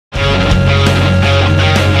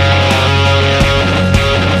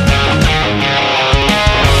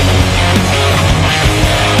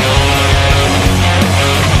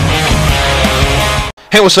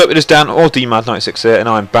Hey, what's up, it is Dan or DMad96 here, and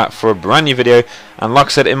I'm back for a brand new video. And like I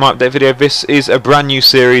said in my update video, this is a brand new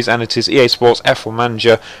series, and it is EA Sports F1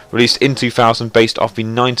 Manager, released in 2000, based off the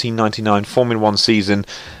 1999 Formula 1 season.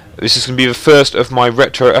 This is going to be the first of my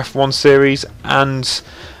retro F1 series, and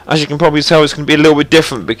as you can probably tell, it's going to be a little bit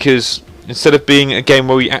different, because instead of being a game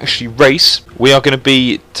where we actually race, we are going to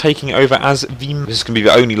be taking over as the... This is going to be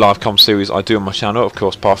the only live comp series I do on my channel, of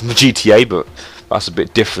course, apart from the GTA, but that's a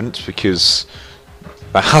bit different, because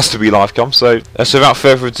that has to be live comp. So without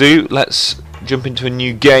further ado, let's jump into a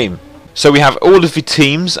new game. So we have all of the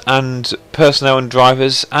teams and personnel and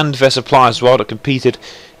drivers and their suppliers as well that competed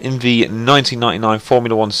in the 1999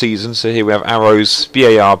 Formula 1 season. So here we have Arrows,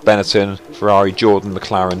 BAR, Benetton, Ferrari, Jordan,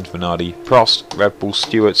 Mclaren, Minardi, Prost, Red Bull,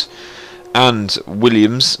 Stewart and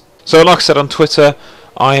Williams. So like I said on Twitter,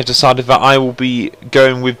 I have decided that I will be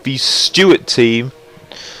going with the Stewart team.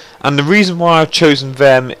 And the reason why I've chosen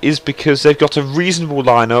them is because they've got a reasonable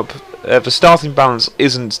lineup. The starting balance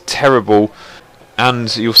isn't terrible,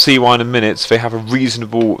 and you'll see why in a minute. They have a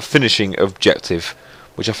reasonable finishing objective,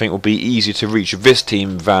 which I think will be easier to reach with this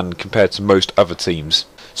team than compared to most other teams.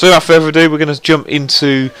 So without further ado, we're going to jump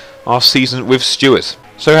into our season with Stewart.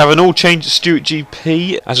 So we have an all-changed Stewart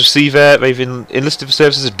GP. As you see there, they've enlisted the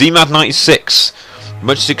services of DMad96.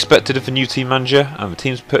 Much is expected of the new team manager, and the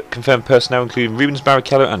team's confirmed personnel including Rubens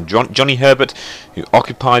Barrichello and Johnny Herbert, who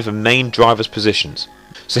occupy the main drivers' positions.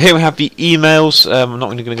 So here we have the emails. I'm not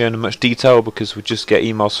going to go into much detail because we just get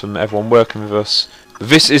emails from everyone working with us.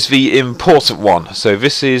 This is the important one. So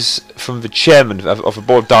this is from the chairman of the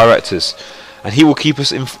board of directors, and he will keep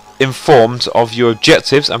us informed of your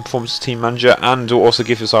objectives and performance as team manager, and will also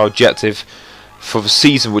give us our objective for the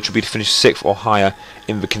season, which will be to finish 6th or higher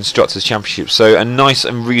in the Constructors' Championship. So a nice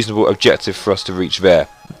and reasonable objective for us to reach there.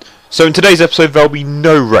 So in today's episode there will be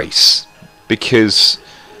no race, because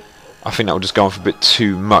I think that will just go on for a bit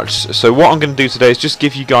too much. So what I'm going to do today is just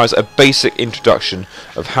give you guys a basic introduction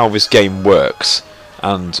of how this game works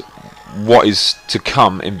and what is to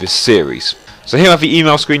come in this series. So here I have the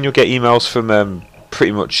email screen. You'll get emails from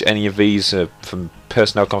pretty much any of these, from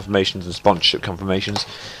personnel confirmations and sponsorship confirmations.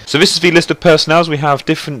 So this is the list of personnel. We have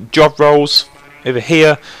different job roles over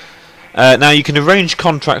here. Now you can arrange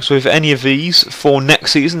contracts with any of these for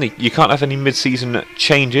next season. You can't have any mid-season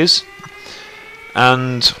changes.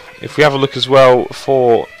 And if we have a look as well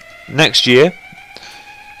for next year,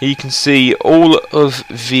 here you can see all of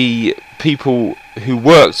the people who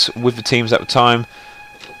worked with the teams at the time.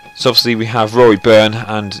 So obviously we have Rory, Byrne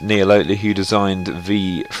and Oatley, who designed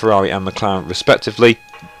the Ferrari and McLaren respectively.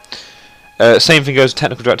 Same thing goes to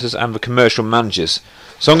technical directors and the commercial managers.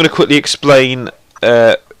 So I'm going to quickly explain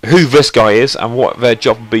who this guy is and what their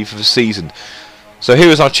job will be for the season. So here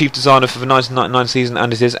is our chief designer for the 1999 season,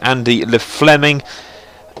 and it is Andy Fleming.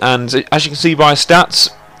 And as you can see by his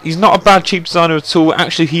stats, he's not a bad chief designer at all.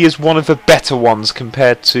 Actually, he is one of the better ones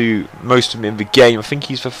compared to most of them in the game. I think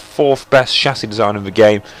he's the 4th best chassis designer in the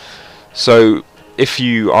game. So if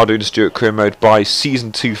you are doing a Stewart career mode by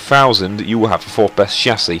season 2000, you will have the 4th best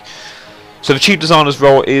chassis. So the chief designer's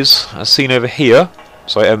role is, as seen over here,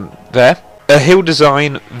 there, he'll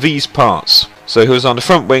design these parts. So he'll design the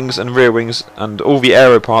front wings and rear wings and all the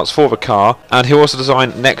aero parts for the car, and he'll also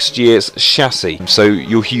design next year's chassis. So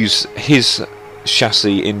you'll use his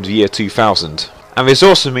chassis in the year 2000. And this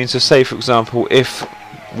also means to say, for example, if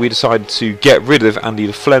we decide to get rid of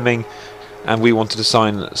Andy Fleming and we wanted to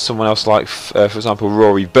sign someone else like, for example,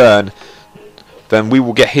 Rory Byrne, then we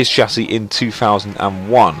will get his chassis in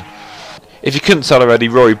 2001. If you couldn't tell already,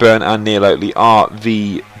 Rory Byrne and Oatley are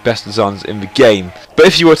the best designers in the game. But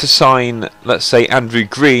if you were to sign, let's say, Andrew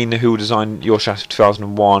Green, who will design your chassis for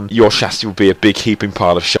 2001, your chassis will be a big heaping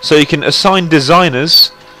pile of shit. So you can assign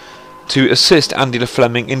designers to assist Andy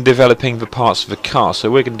Fleming in developing the parts of the car. So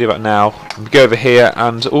we're going to do that now. We go over here,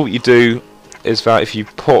 and all you do is that if you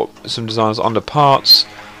put some designers on the parts,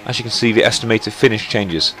 as you can see, the estimated finish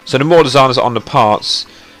changes. So the more designers on the parts,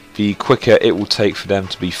 the quicker it will take for them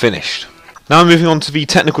to be finished. Now moving on to the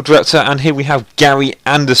technical director, and here we have Gary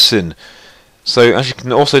Anderson. So as you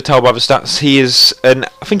can also tell by the stats, he is I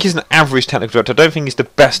think he's an average technical director. I don't think he's the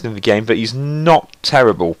best in the game, but he's not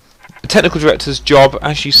terrible. The technical director's job,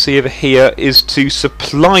 as you see over here, is to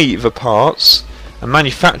supply the parts and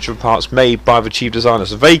manufacture parts made by the chief designer.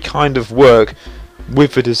 So they kind of work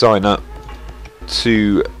with the designer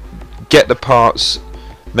to get the parts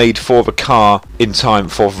made for the car in time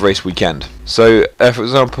for the race weekend. So for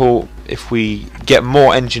example, if we get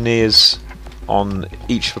more engineers on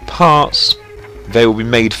each of the parts, they will be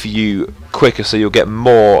made for you quicker, so you'll get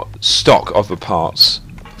more stock of the parts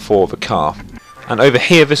for the car. And over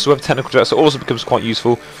here, this is where the technical director also becomes quite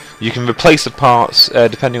useful, You can replace the parts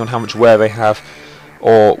depending on how much wear they have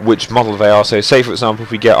or which model they are. So say for example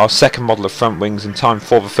if we get our second model of front wings in time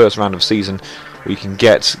for the first round of season, we can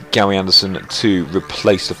get Gary Anderson to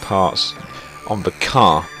replace the parts on the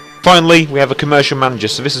car. Finally, we have a commercial manager.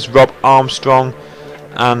 So this is Rob Armstrong,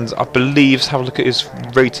 and I believe, let's have a look at his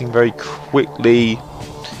rating very quickly.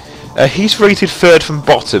 He's rated 3rd from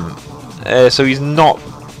bottom, so he's not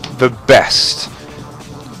the best.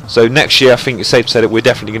 So next year I think it's safe to say that we're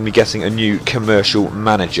definitely going to be getting a new commercial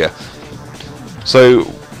manager. So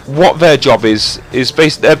what their job is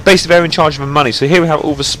basically they're in charge of the money. So here we have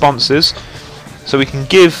all the sponsors. So we can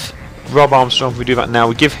give Rob Armstrong, if we do that now,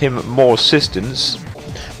 we give him more assistants.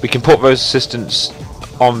 We can put those assistants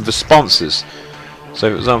on the sponsors. So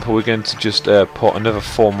for example we're going to just put another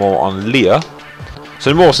 4 more on Leah. So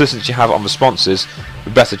the more assistants you have on the sponsors, the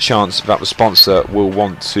better chance that the sponsor will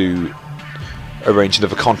want to arrange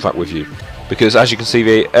another contract with you. Because as you can see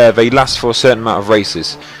they last for a certain amount of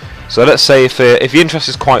races. So let's say if the interest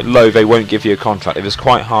is quite low, they won't give you a contract. If it's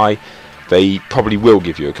quite high, they probably will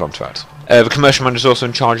give you a contract. The commercial manager is also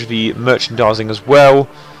in charge of the merchandising as well,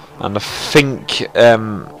 and I think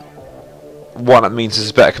what that means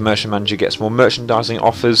is a better commercial manager gets more merchandising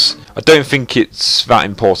offers. I don't think it's that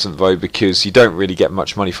important though, because you don't really get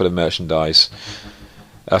much money for the merchandise.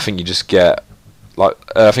 I think you just get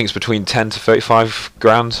I think it's between 10 to 35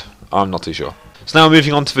 grand. I'm not too sure. So now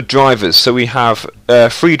moving on to the drivers. So we have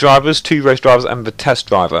 3 drivers, 2 race drivers and the test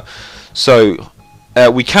driver. So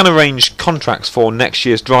we can arrange contracts for next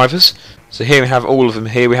year's drivers. So here we have all of them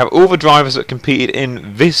here. We have all the drivers that competed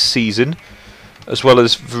in this season, as well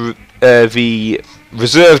as the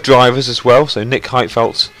reserve drivers as well. So Nick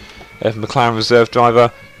Heidfeld, McLaren reserve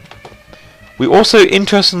driver. We also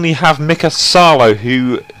interestingly have Mika,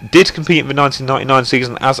 who did compete in the 1999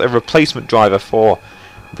 season as a replacement driver for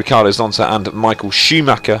Ricardo Zonta and Michael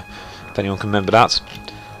Schumacher, if anyone can remember that.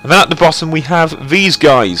 And then at the bottom we have these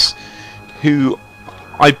guys, who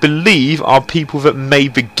I believe are people that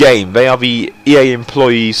made the game. They are the EA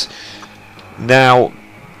employees. Now,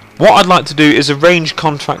 what I'd like to do is arrange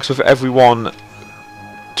contracts with everyone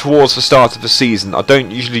towards the start of the season. I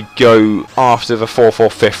don't usually go after the 4th or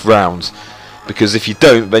 5th round, because if you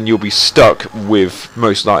don't, then you'll be stuck with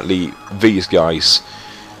most likely these guys.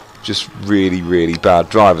 Just really, really bad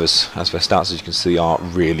drivers, as their stats, as you can see, are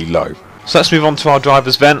really low. So let's move on to our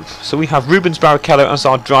drivers then. So we have Rubens Barrichello as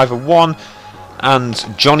our driver 1,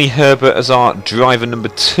 and Johnny Herbert as our driver number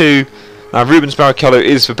 2. Now Rubens Barrichello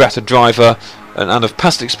is the better driver, and of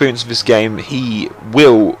past experience of this game, he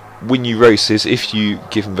will win you races if you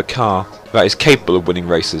give him the car that is capable of winning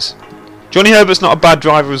races. Johnny Herbert's not a bad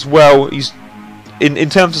driver as well. He's in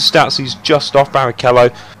terms of stats, he's just off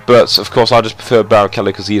Barrichello, but of course I just prefer Barrichello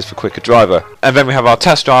because he is the quicker driver. And then we have our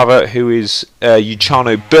test driver, who is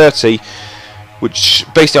Luciano Berti, which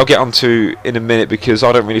basically I'll get onto in a minute, because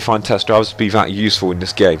I don't really find test drivers to be that useful in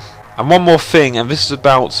this game. And one more thing, and this is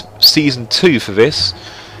about Season 2 for this.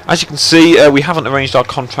 As you can see, we haven't arranged our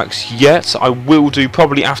contracts yet. I will do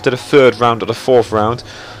probably after the 3rd round or the 4th round.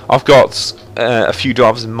 I've got a few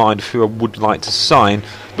drivers in mind who I would like to sign.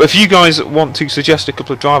 But if you guys want to suggest a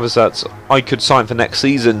couple of drivers that I could sign for next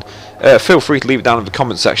season, feel free to leave it down in the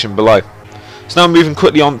comment section below. So now moving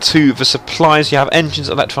quickly on to the supplies. You have engines,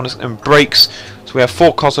 electronics and brakes. So we have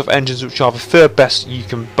 4 Coulthard engines, which are the 3rd best you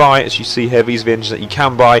can buy. As you see here, these are the engines that you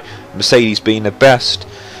can buy, Mercedes being the best,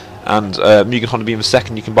 and Mugen Honda being the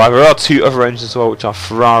 2nd you can buy. There are 2 other engines as well, which are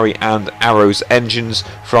Ferrari and Arrow's engines,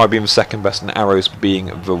 Ferrari being the 2nd best and Arrow's being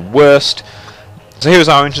the worst. So here's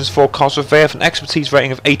our engines for Coulthard. They have an expertise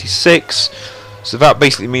rating of 86, so that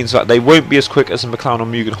basically means that they won't be as quick as the McLaren or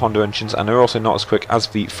Mugen Honda engines, and they're also not as quick as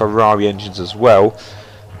the Ferrari engines as well.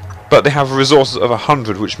 But they have resources of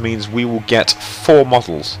 100, which means we will get 4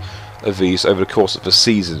 models of these over the course of the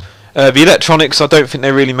season. The electronics, I don't think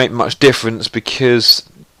they really make much difference, because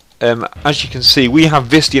as you can see, we have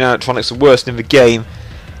Visteon electronics, the worst in the game.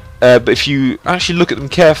 But if you actually look at them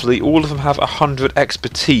carefully, all of them have 100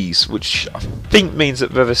 expertise, which I think means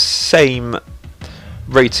that they're the same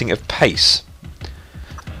rating of pace.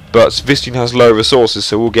 But Visteon has lower resources,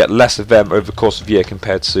 so we'll get less of them over the course of the year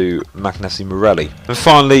compared to Magneti Marelli. And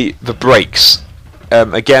finally, the brakes.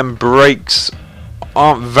 Again, brakes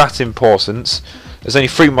aren't that important. There's only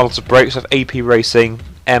 3 models of brakes. We have AP Racing,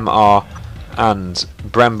 MR and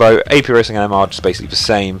Brembo. AP Racing and MR are just basically the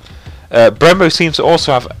same. Brembo seems to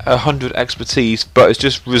also have 100 expertise, but it's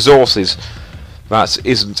just resources that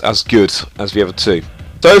isn't as good as the other 2.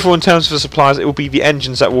 So overall, in terms of the supplies, it will be the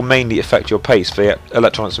engines that will mainly affect your pace. For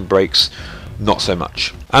electronics and brakes, not so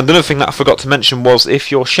much. And another thing that I forgot to mention was,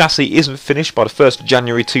 if your chassis isn't finished by the 1st of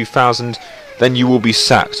January 2000, then you will be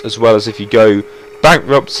sacked, as well as if you go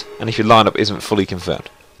bankrupt and if your lineup isn't fully confirmed.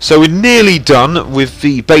 So we're nearly done with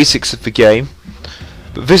the basics of the game,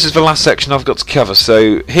 but this is the last section I've got to cover.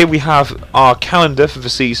 So here we have our calendar for the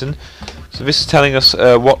season. So this is telling us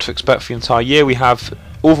what to expect for the entire year. We have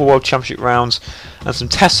all the World Championship rounds and some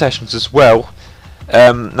test sessions as well.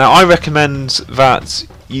 Now I recommend that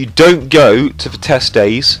you don't go to the test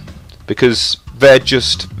days, because they're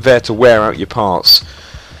just there to wear out your parts,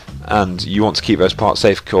 and you want to keep those parts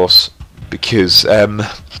safe, of course, because yeah,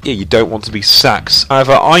 you don't want to be sacked.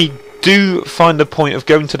 However, I do find the point of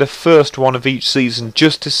going to the first one of each season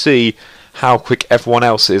just to see how quick everyone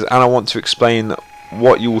else is, and I want to explain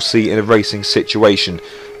what you will see in a racing situation,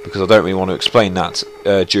 because I don't really want to explain that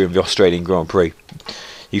during the Australian Grand Prix.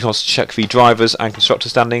 You can also check the drivers and constructor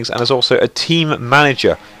standings, and there's also a team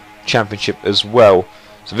manager championship as well.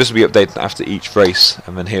 So this will be updated after each race,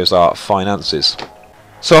 and then here's our finances.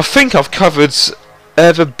 So I think I've covered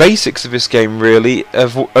the basics of this game, really,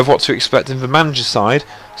 of what to expect in the manager side.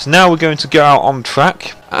 So now we're going to go out on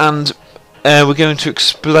track, and we're going to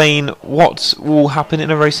explain what will happen in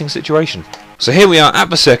a racing situation. So here we are at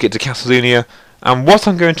the Circuit de Catalunya, and what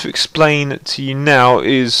I'm going to explain to you now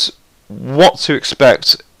is what to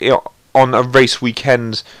expect on a race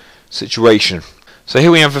weekend situation. So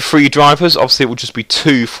here we have the 3 drivers. Obviously it will just be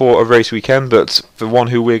 2 for a race weekend, but the one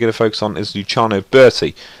who we're going to focus on is Luciano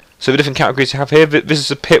Berti. So the different categories you have here, this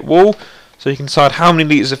is a pit wall, so you can decide how many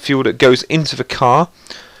litres of fuel that goes into the car.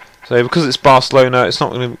 So because it's Barcelona, it's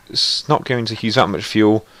not going to use that much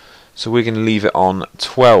fuel, so we're going to leave it on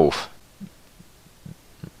 12.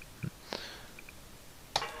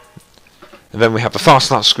 And then we have the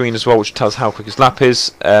fast lap screen as well, which tells how quick his lap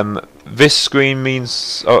is. This screen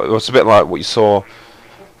means, it's a bit like what you saw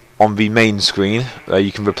on the main screen.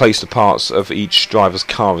 You can replace the parts of each driver's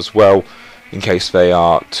car as well, in case they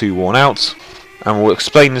are too worn out. And we'll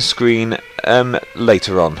explain the screen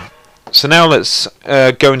later on. So now let's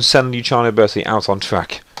go and send Luciano Berti out on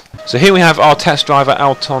track. So here we have our test driver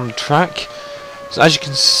out on track. So as you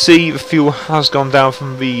can see, the fuel has gone down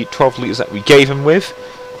from the 12 litres that we gave him with,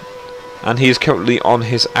 and he is currently on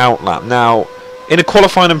his outlap. Now, in a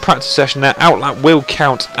qualifying and practice session, their outlap will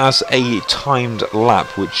count as a timed lap,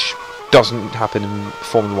 which doesn't happen in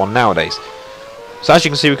Formula 1 nowadays. So as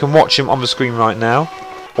you can see, we can watch him on the screen right now,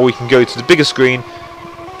 or we can go to the bigger screen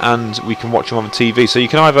and we can watch him on the TV. So you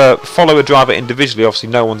can either follow a driver individually, obviously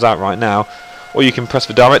no one's out right now, or you can press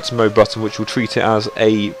the director mode button, which will treat it as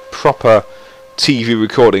a proper TV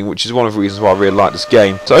recording, which is one of the reasons why I really like this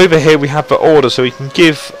game. So over here we have the order, so we can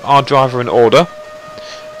give our driver an order.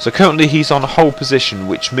 So currently he's on hold position,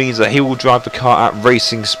 which means that he will drive the car at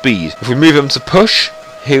racing speed. If we move him to push,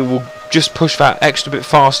 he will just push that extra bit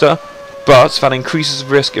faster, but that increases the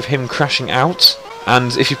risk of him crashing out.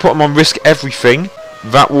 And if you put him on risk everything,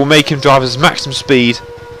 that will make him drive at his maximum speed,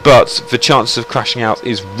 but the chances of crashing out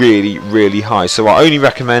is really, really high. So I only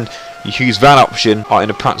recommend you use that option in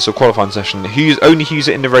a practice or qualifying session. Only use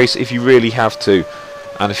it in the race if you really have to,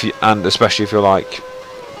 and especially if you're like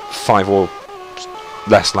 5 or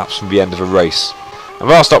less laps from the end of a race. And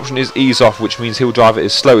the last option is ease off, which means he'll drive at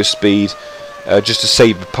his slowest speed, just to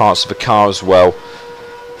save the parts of the car as well.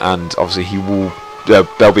 And obviously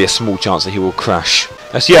there'll be a small chance that he will crash.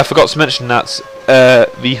 So yeah, I forgot to mention that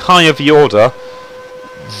the higher the order,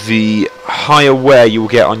 the higher wear you will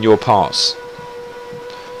get on your parts.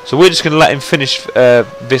 So we're just going to let him finish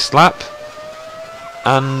this lap,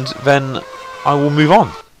 and then I will move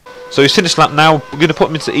on. So he's finished lap now. We're going to put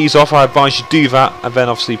him into ease off. I advise you do that, and then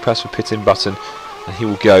obviously press the pit in button, and he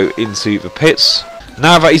will go into the pits.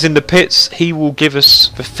 Now that he's in the pits, he will give us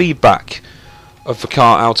the feedback of the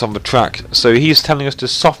car out on the track. So he's telling us to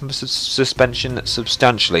soften the suspension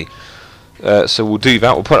substantially. So we'll do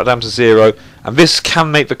that. We'll put it down to 0, and this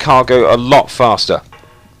can make the car go a lot faster.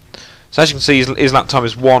 So as you can see, his lap time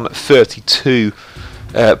is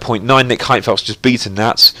 1:32.9. Nick Heidfeld's just beaten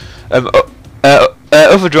that.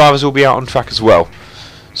 Other drivers will be out on track as well.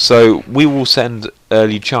 So we will send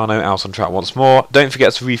Luciano out on track once more. Don't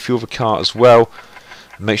forget to refuel the car as well.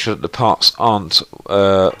 And make sure that the parts aren't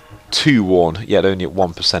too worn, yet only at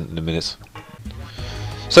 1% in a minute.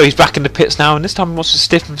 So he's back in the pits now, and this time he wants to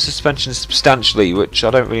stiffen the suspension substantially, which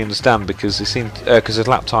I don't really understand, because his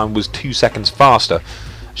lap time was 2 seconds faster.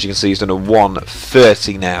 As you can see, he's done a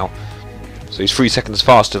 1:30 now. So he's 3 seconds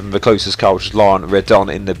faster than the closest car, which is Laurent Redon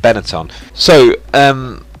in the Benetton. So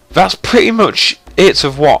that's pretty much it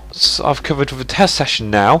of what I've covered with the test session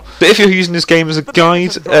now. But if you're using this game as a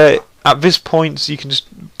guide, at this point you can just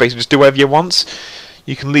basically do whatever you want.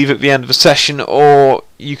 You can leave at the end of a session, or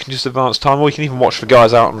you can just advance time, or you can even watch the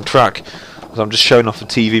guys out on the track. So I'm just showing off the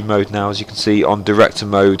TV mode now, as you can see on director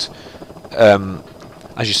mode.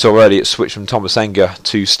 As you saw earlier, it switched from Thomas Enger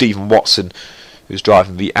to Stephen Watson, who's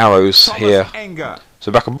driving the Arrows here.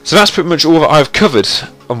 So that's pretty much all that I've covered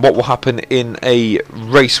on what will happen in a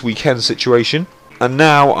race weekend situation. And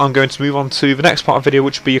now I'm going to move on to the next part of the video,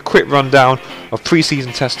 which will be a quick rundown of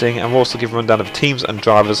pre-season testing, and we'll also give a rundown of teams and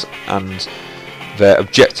drivers and their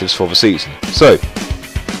objectives for the season. So,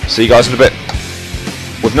 see you guys in a bit.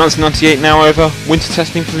 With 1998 now over, winter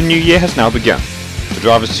testing for the new year has now begun. The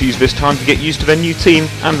drivers use this time to get used to their new team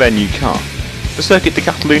and their new car. The Circuit de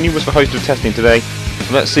Catalunya was the host of testing today,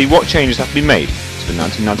 so let's see what changes have to be made to the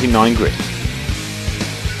 1999 grid.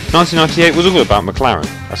 1998 was all about Mclaren,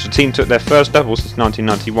 as the team took their first double since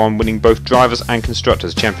 1991, winning both drivers and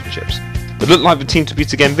constructors championships. It looked like the team to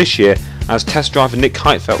beat again this year, as test driver Nick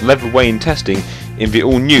Heidfeld led the way in testing in the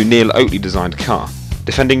all-new Neil Oatley designed car.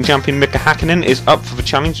 Defending champion Mika Hakkinen is up for the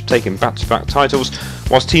challenge of taking back-to-back titles,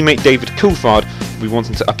 whilst teammate David Coulthard will be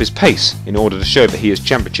wanting to up his pace in order to show that he is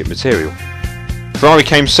championship material. Ferrari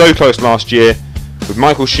came so close last year, with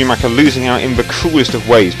Michael Schumacher losing out in the cruelest of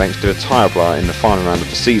ways thanks to a tyre blower in the final round of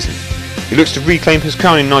the season. He looks to reclaim his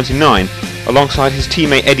crown in '99 alongside his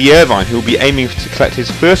teammate Eddie Irvine, who will be aiming to collect his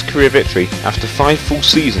first career victory after 5 full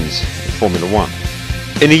seasons in Formula 1.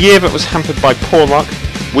 In a year that was hampered by poor luck,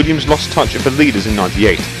 Williams lost touch of the leaders in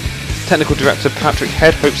 '98. Technical director Patrick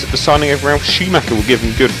Head hopes that the signing of Ralph Schumacher will give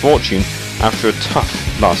him good fortune after a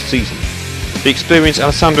tough last season. The experienced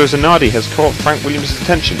Alessandro Zanardi has caught Frank Williams'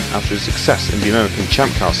 attention after his success in the American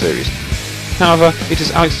Champ Car Series. However, it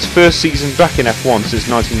is Alex's first season back in F1 since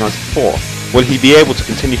 1994. Will he be able to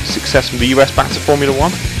continue his success from the US back to Formula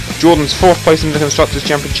 1? Jordan's 4th place in the Constructors'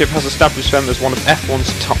 Championship has established them as one of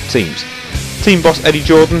F1's top teams. Team boss Eddie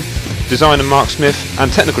Jordan, designer Mark Smith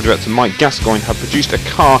and technical director Mike Gascoigne have produced a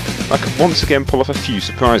car that could once again pull off a few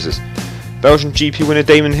surprises. Belgian GP winner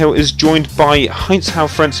Damon Hill is joined by Heinz-Hau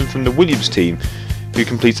Frentzen from the Williams team, who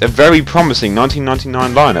completes a very promising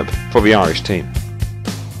 1999 lineup for the Irish team.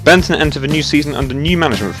 Benton entered the new season under new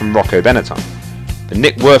management from Rocco Benetton. The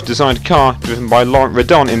Nick Worth designed car, driven by Laurent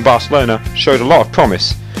Redon in Barcelona, showed a lot of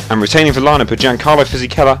promise, and retaining the lineup of Giancarlo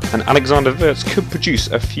Fisichella and Alexander Wurz could produce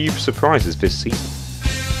a few surprises this season.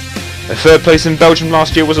 A 3rd place in Belgium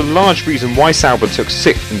last year was a large reason why Sauber took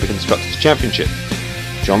 6th in the Constructors' Championship.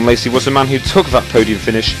 John Lacey was the man who took that podium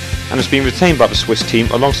finish and has been retained by the Swiss team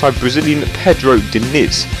alongside Brazilian Pedro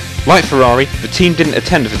Diniz. Like Ferrari, the team didn't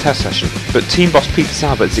attend the test session, but team boss Peter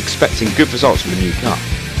Sauber is expecting good results from the new car.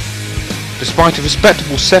 Despite a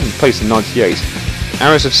respectable 7th place in '98,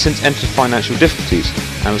 Arrows have since entered financial difficulties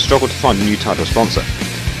and have struggled to find a new title sponsor.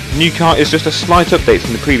 The new car is just a slight update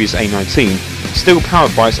from the previous A19, still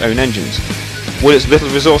powered by its own engines. Will its little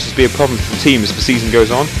resources be a problem for the team as the season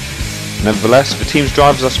goes on? Nevertheless, the team's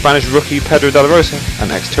drivers are Spanish rookie Pedro de la Rosa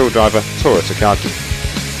and ex-Tyrrell driver Toro Takagi.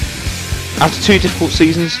 After 2 difficult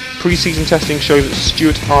seasons, pre-season testing shows that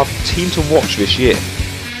Stewart are the team to watch this year.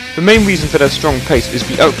 The main reason for their strong pace is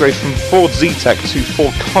the upgrade from Ford Z-Tech to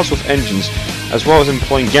Ford Cosworth engines, as well as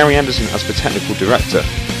employing Gary Anderson as the technical director,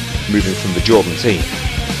 moving from the Jordan team.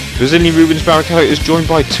 Brazilian Rubens Barrichello is joined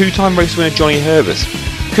by 2-time race winner Johnny Herbert.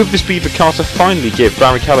 Could this be the car to finally give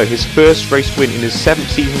Barrichello his first race win in his 7th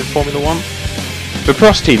season in Formula 1? The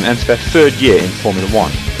Prost team enter their 3rd year in Formula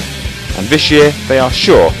 1, and this year they are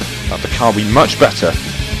sure that the car will be much better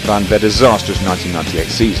than their disastrous 1998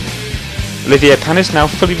 season. Olivier Panis, now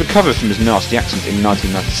fully recovered from his nasty accident in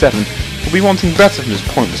 1997, will be wanting better from his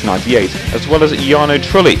pointless 98, as well as Jarno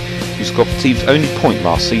Trulli, who scored the team's only point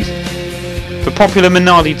last season. The popular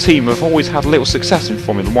Minardi team have always had little success in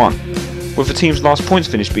Formula 1, with the team's last points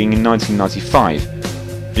finish being in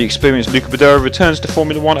 1995. The experienced Luca Badura returns to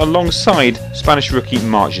Formula 1 alongside Spanish rookie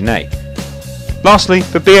Marc Genet. Lastly,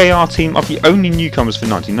 the BAR team are the only newcomers for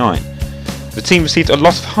 '99. The team received a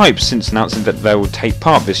lot of hype since announcing that they will take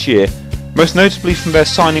part this year, most notably from their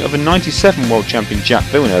signing of a '97 world champion Jack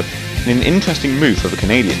Villeneuve in an interesting move for the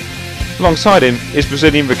Canadian. Alongside him is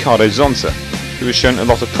Brazilian Ricardo Zonta, who has shown a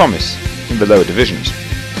lot of promise in the lower divisions.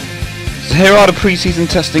 So here are the pre-season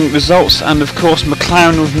testing results, and of course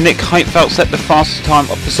McLaren with Nick Heidfeld set the fastest time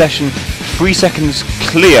of the session, 3 seconds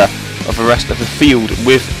clear of the rest of the field,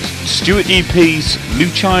 with Stewart GP's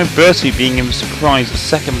Luciano Berti being in the surprise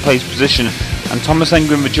 2nd place position and Thomas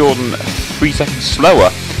Enger and Jordan 3 seconds slower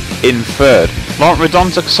in 3rd. Laurent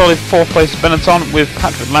Redon took a solid 4th place at Benetton, with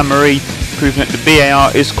Patrick Lamerie proving that the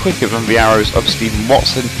BAR is quicker than the Arrows of Stephen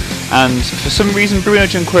Watson, and for some reason Bruno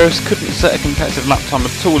Junqueras couldn't set a competitive lap time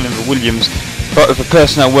at all in the Williams, but with the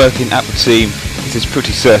personnel working at the team, it is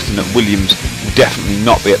pretty certain that Williams will definitely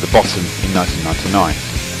not be at the bottom in 1999.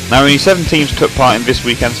 Now only 7 teams took part in this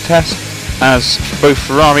weekend's test, as both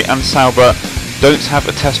Ferrari and Sauber don't have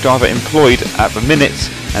a test driver employed at the minute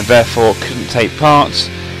and therefore couldn't take part.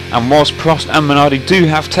 And whilst Prost and Minardi do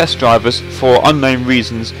have test drivers, for unknown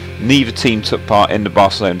reasons neither team took part in the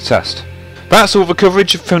Barcelona test. That's all the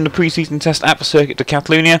coverage from the pre-season test at the Circuit de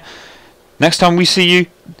Catalunya. Next time we see you,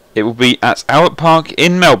 it will be at Albert Park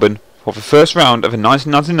in Melbourne for the first round of the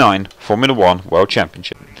 1999 Formula 1 World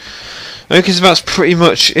Championship. Okay, so that's pretty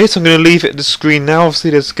much it. I'm going to leave it at the screen now.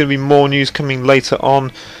 Obviously there's going to be more news coming later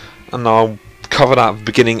on, and I'll cover that at the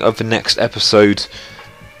beginning of the next episode.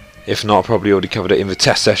 If not, I'll probably already covered it in the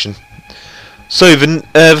test session. So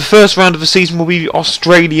the first round of the season will be the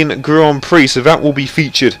Australian Grand Prix, so that will be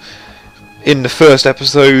featured in the first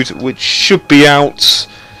episode, which should be out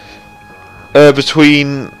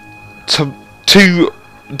between 2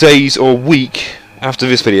 days or a week after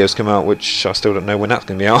this video has come out, which I still don't know when that's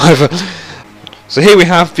going to be out either. So here we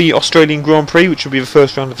have the Australian Grand Prix, which will be the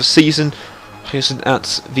first round of the season,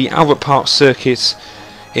 at the Albert Park circuit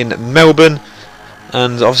in Melbourne.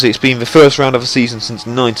 And obviously it's been the first round of the season since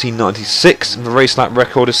 1996, and the race lap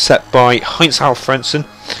record is set by Heinz Alfredson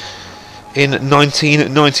in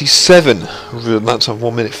 1997, with a lap time of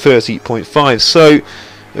 1 minute 30.5. So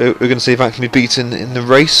we're going to see if that can be beaten in the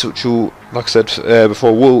race, which will, like I said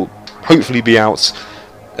before, will hopefully be out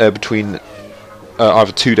between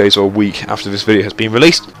either 2 days or a week after this video has been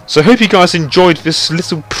released. So I hope you guys enjoyed this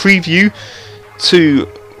little preview to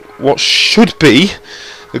what should be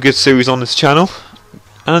a good series on this channel.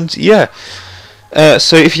 And yeah,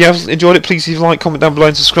 so if you have enjoyed it, please leave a like, comment down below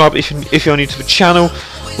and subscribe if you're new to the channel.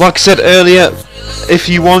 Like I said earlier, if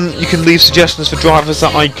you want, you can leave suggestions for drivers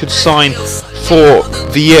that I could sign for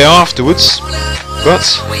the year afterwards. But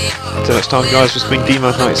until next time guys, this has been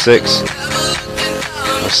DMAD96.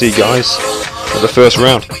 I'll see you guys at the first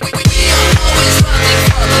round.